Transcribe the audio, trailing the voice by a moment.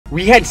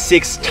We had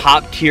 6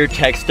 top-tier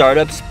tech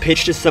startups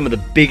pitch to some of the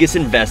biggest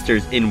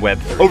investors in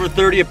Web3. Over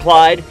 30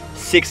 applied,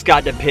 6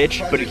 got to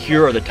pitch, but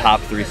here are the top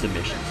 3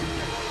 submissions.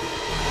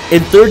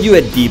 In third, you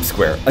had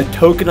DeepSquare, a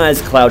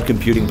tokenized cloud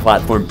computing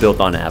platform built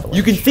on Avalanche.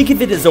 You can think of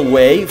it as a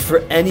way for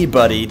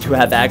anybody to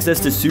have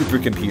access to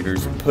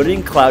supercomputers,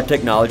 putting cloud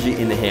technology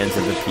in the hands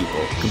of the people,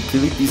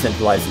 completely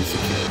decentralized and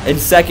secure. And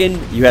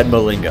second, you had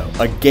Molingo,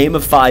 a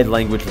gamified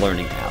language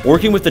learning app.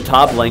 Working with the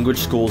top language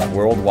schools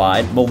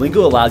worldwide,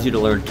 Molingo allows you to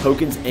learn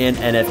tokens and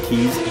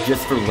NFTs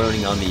just for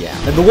learning on the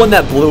app. And the one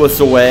that blew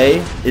us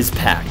away is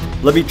Pact.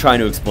 Let me try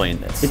to explain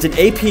this. It's an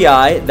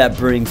API that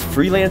brings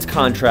freelance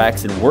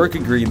contracts and work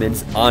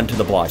agreements onto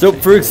the blockchain. So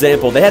for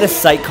example, they had a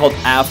site called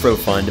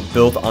AfroFund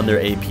built on their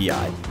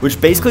API,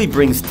 which basically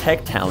brings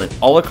tech talent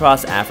all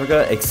across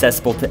Africa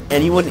accessible to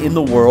anyone in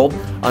the world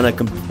on a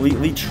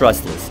completely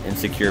trustless and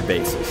secure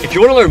basis. If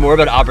you want to learn more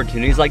about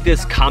opportunities like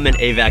this, comment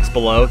AVAX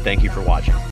below. Thank you for watching.